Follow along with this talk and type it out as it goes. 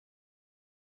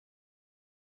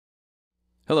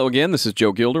Hello again, this is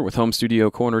Joe Gilder with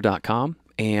HomeStudioCorner.com,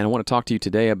 and I want to talk to you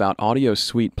today about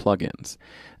AudioSuite plugins.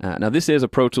 Now this is a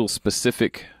Pro Tools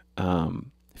specific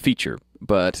feature,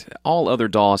 but all other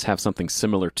DAWs have something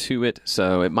similar to it,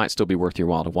 so it might still be worth your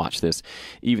while to watch this,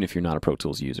 even if you're not a Pro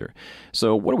Tools user.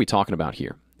 So what are we talking about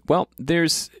here? Well,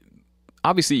 there's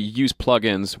obviously you use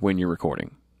plugins when you're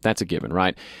recording. That's a given,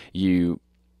 right? You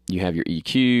have your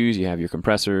EQs, you have your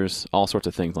compressors, all sorts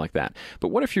of things like that. But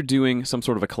what if you're doing some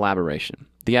sort of a collaboration?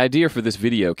 The idea for this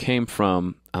video came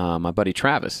from my buddy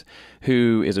Travis,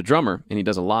 who is a drummer, and he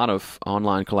does a lot of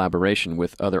online collaboration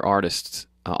with other artists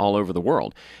all over the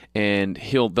world. And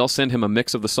they'll send him a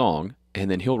mix of the song,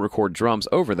 and then he'll record drums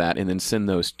over that and then send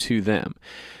those to them.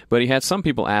 But he had some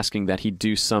people asking that he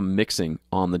do some mixing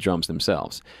on the drums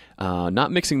themselves.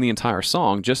 Not mixing the entire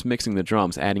song, just mixing the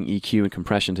drums, adding EQ and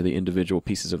compression to the individual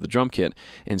pieces of the drum kit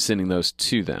and sending those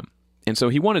to them. And so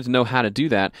he wanted to know how to do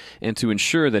that and to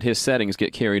ensure that his settings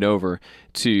get carried over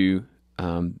to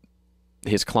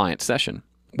his client session.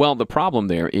 Well, the problem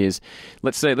there is,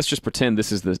 let's just pretend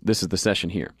this is the session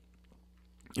here.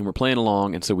 And we're playing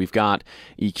along, and so we've got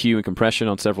EQ and compression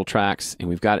on several tracks, and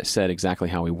we've got it set exactly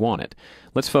how we want it.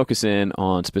 Let's focus in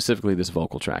on specifically this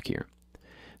vocal track here.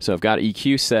 So I've got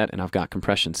EQ set, and I've got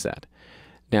compression set.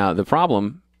 Now, the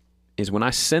problem is when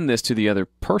I send this to the other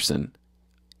person,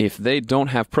 if they don't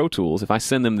have Pro Tools, if I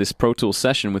send them this Pro Tools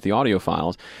session with the audio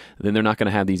files, then they're not going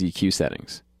to have these EQ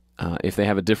settings. If they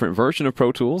have a different version of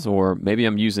Pro Tools, or maybe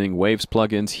I'm using Waves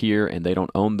plugins here and they don't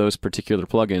own those particular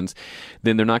plugins,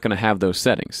 then they're not going to have those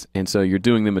settings. And so you're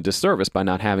doing them a disservice by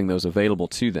not having those available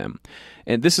to them.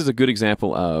 And this is a good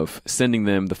example of sending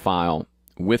them the file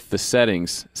with the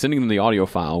settings, sending them the audio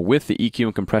file with the EQ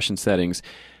and compression settings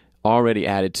already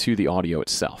added to the audio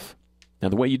itself. Now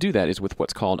the way you do that is with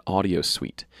what's called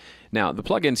AudioSuite. Now the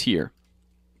plugins here,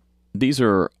 these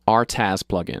are RTAS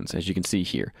plugins, as you can see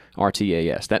here,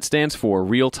 RTAS. That stands for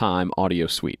Real-Time Audio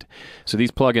Suite. So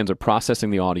these plugins are processing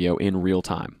the audio in real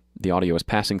time. The audio is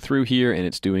passing through here, and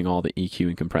it's doing all the EQ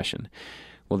and compression.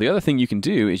 Well, the other thing you can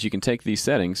do is you can take these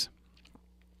settings,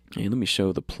 and let me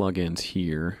show the plugins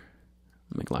here,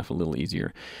 make life a little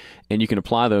easier, and you can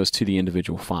apply those to the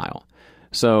individual file.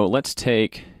 So let's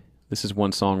take, this is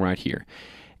one song right here,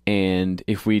 and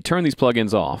if we turn these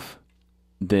plugins off,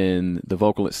 then the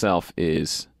vocal itself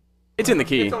it's in the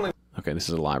key. Okay, this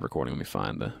is a live recording. Let me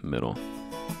find the middle.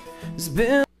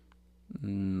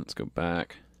 Let's go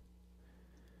back.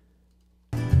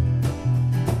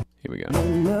 Here we go.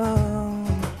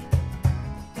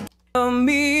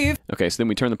 Okay, so then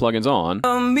we turn the plugins on,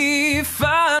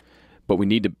 but we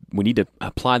need to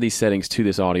apply these settings to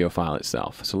this audio file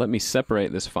itself. So let me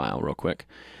separate this file real quick,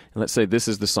 and let's say this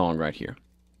is the song right here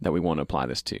that we want to apply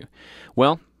this to.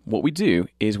 Well, what we do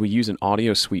is we use an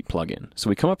AudioSuite plugin.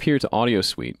 So we come up here to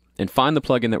AudioSuite and find the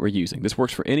plugin that we're using. This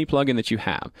works for any plugin that you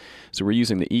have. So we're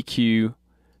using the EQ3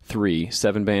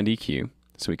 7-band EQ.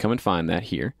 So we come and find that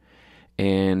here.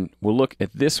 And we'll look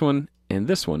at this one, and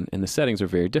the settings are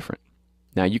very different.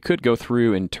 Now you could go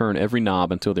through and turn every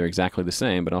knob until they're exactly the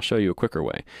same, but I'll show you a quicker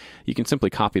way. You can simply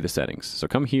copy the settings. So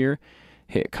come here,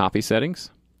 hit Copy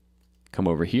Settings, come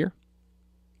over here,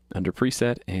 under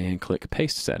Preset, and click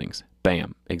Paste Settings.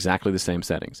 Bam, exactly the same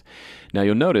settings. Now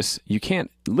you'll notice you can't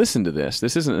listen to this.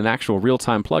 This isn't an actual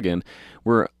real-time plugin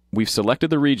where we've selected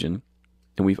the region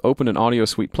and we've opened an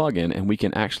AudioSuite plugin, and we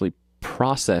can actually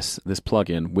process this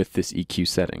plugin with this EQ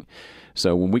setting.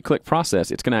 So when we click Process,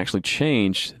 it's going to actually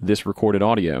change this recorded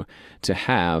audio to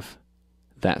have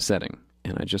that setting.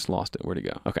 And I just lost it. Where'd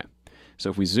it go? Okay.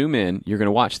 So if we zoom in, you're going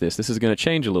to watch this. This is going to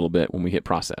change a little bit when we hit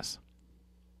Process.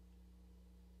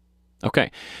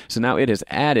 Okay, so now it has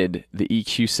added the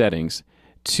EQ settings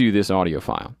to this audio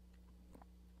file.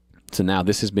 So now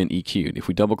this has been EQ'd. If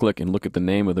we double click and look at the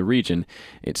name of the region,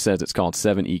 it says it's called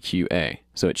 7EQA.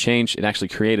 So it actually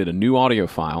created a new audio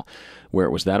file where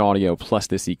it was that audio plus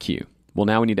this EQ. Well,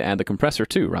 now we need to add the compressor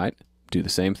too, right? Do the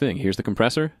same thing. Here's the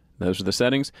compressor. Those are the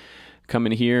settings. Come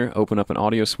in here, open up an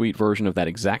AudioSuite version of that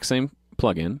exact same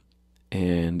plugin,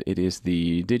 and it is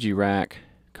the DigiRack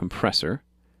compressor.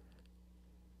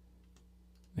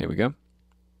 There we go.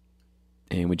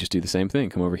 And we just do the same thing.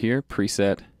 Come over here,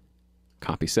 Preset,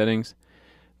 Copy Settings,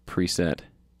 Preset,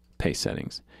 Paste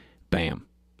Settings. Bam.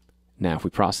 Now if we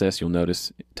process, you'll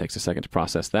notice it takes a second to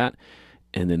process that,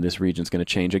 and then this region's going to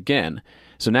change again.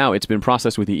 So now it's been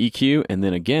processed with the EQ, and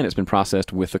then again it's been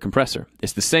processed with the compressor.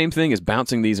 It's the same thing as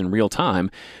bouncing these in real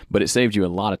time, but it saved you a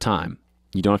lot of time.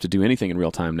 You don't have to do anything in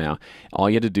real time now. All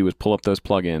you had to do is pull up those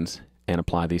plugins and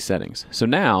apply these settings. So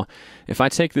now, if I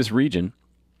take this region,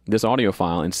 this audio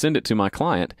file, and send it to my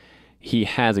client, he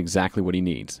has exactly what he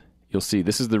needs. you'll see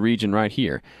this is the region right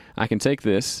here. I can take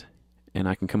this and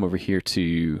I can come over here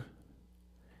to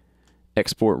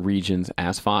export regions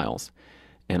as files.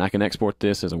 And I can export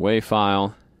this as a WAV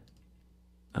file,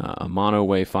 a mono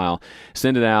WAV file,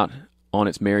 send it out on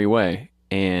its merry way,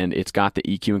 and it's got the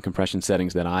EQ and compression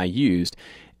settings that I used.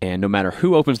 And no matter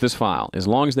who opens this file, as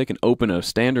long as they can open a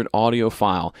standard audio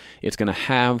file, it's going to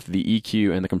have the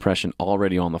EQ and the compression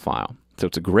already on the file. So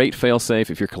it's a great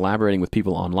fail-safe if you're collaborating with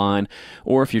people online,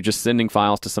 or if you're just sending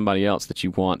files to somebody else that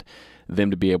you want them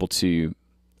to be able to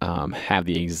have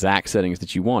the exact settings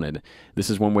that you wanted. This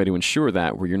is one way to ensure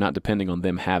that, where you're not depending on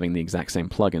them having the exact same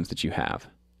plugins that you have.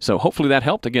 So hopefully that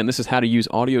helped. Again, this is how to use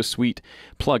AudioSuite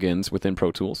plugins within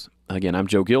Pro Tools. Again, I'm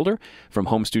Joe Gilder from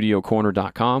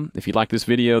HomeStudioCorner.com. If you like this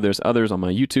video, there's others on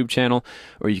my YouTube channel,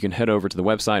 or you can head over to the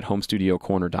website,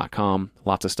 HomeStudioCorner.com.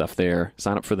 Lots of stuff there.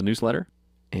 Sign up for the newsletter,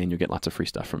 and you'll get lots of free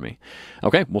stuff from me.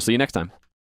 Okay, we'll see you next time.